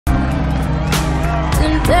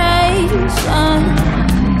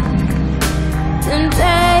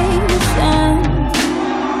temptation.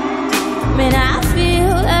 Man, I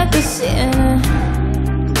feel like a sinner,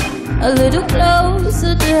 a little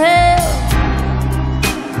closer to hell,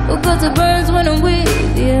 because it burns when I'm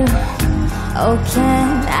with you. Oh,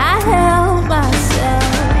 can I help myself?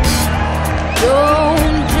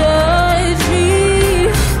 Don't judge me,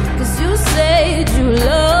 'cause you said you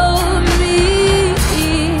love me.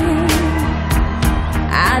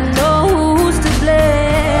 I know who's to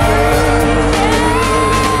blame.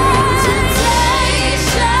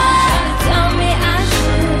 Temptation, tell me I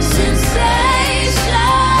should. Sensation,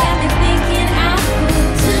 got me thinking I could.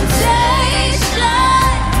 Temptation,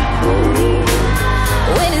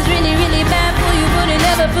 when it's really, really bad for you, but it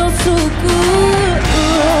never feels too good.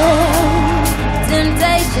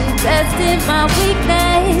 Temptation testing my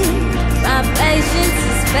weakness. My patience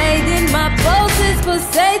is fading, my pulse is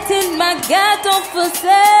pulsating. My God, don't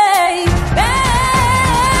forsake me.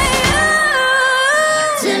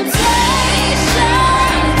 Temptation,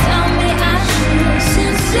 tell me I should.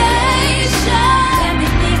 Sensation, got me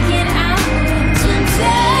thinking I would.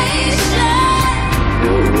 Temptation,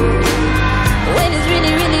 when it's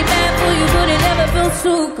really, really bad for you, but it never feels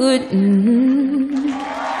too good.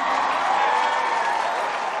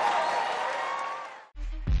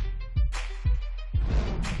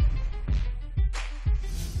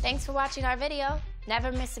 Thanks for watching our video.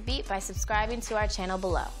 Never miss a beat by subscribing to our channel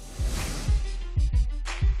below.